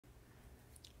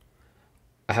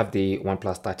I have the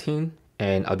OnePlus 13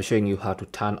 and I'll be showing you how to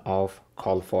turn off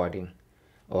call forwarding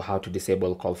or how to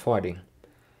disable call forwarding.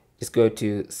 Just go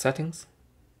to settings,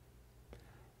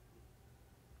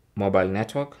 mobile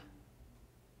network,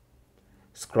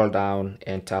 scroll down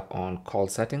and tap on call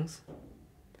settings,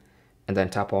 and then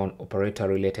tap on operator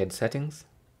related settings,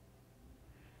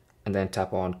 and then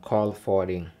tap on call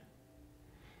forwarding,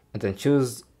 and then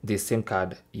choose the SIM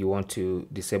card you want to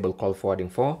disable call forwarding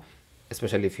for,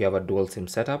 especially if you have a dual SIM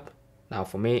setup. Now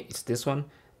for me, it's this one.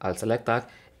 I'll select that,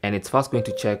 and it's first going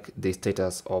to check the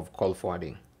status of call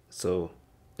forwarding. So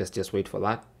let's just wait for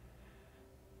that.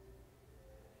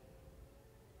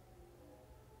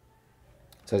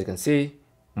 So as you can see,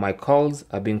 my calls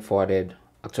are being forwarded.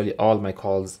 Actually, all my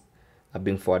calls are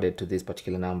being forwarded to this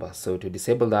particular number. So to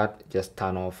disable that, just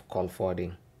turn off call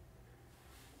forwarding,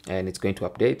 and it's going to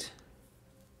update.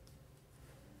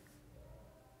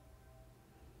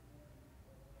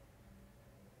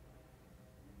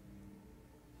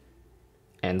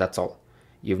 And that's all.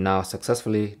 You've now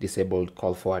successfully disabled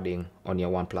call forwarding on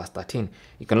your OnePlus 13.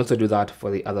 You can also do that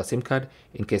for the other SIM card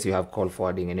in case you have call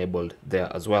forwarding enabled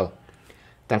there as well.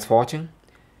 Thanks for watching.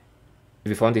 If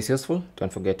you found this useful,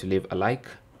 don't forget to leave a like.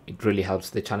 It really helps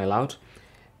the channel out.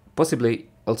 Possibly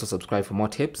also subscribe for more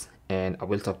tips, and I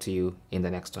will talk to you in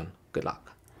the next one. Good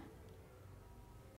luck.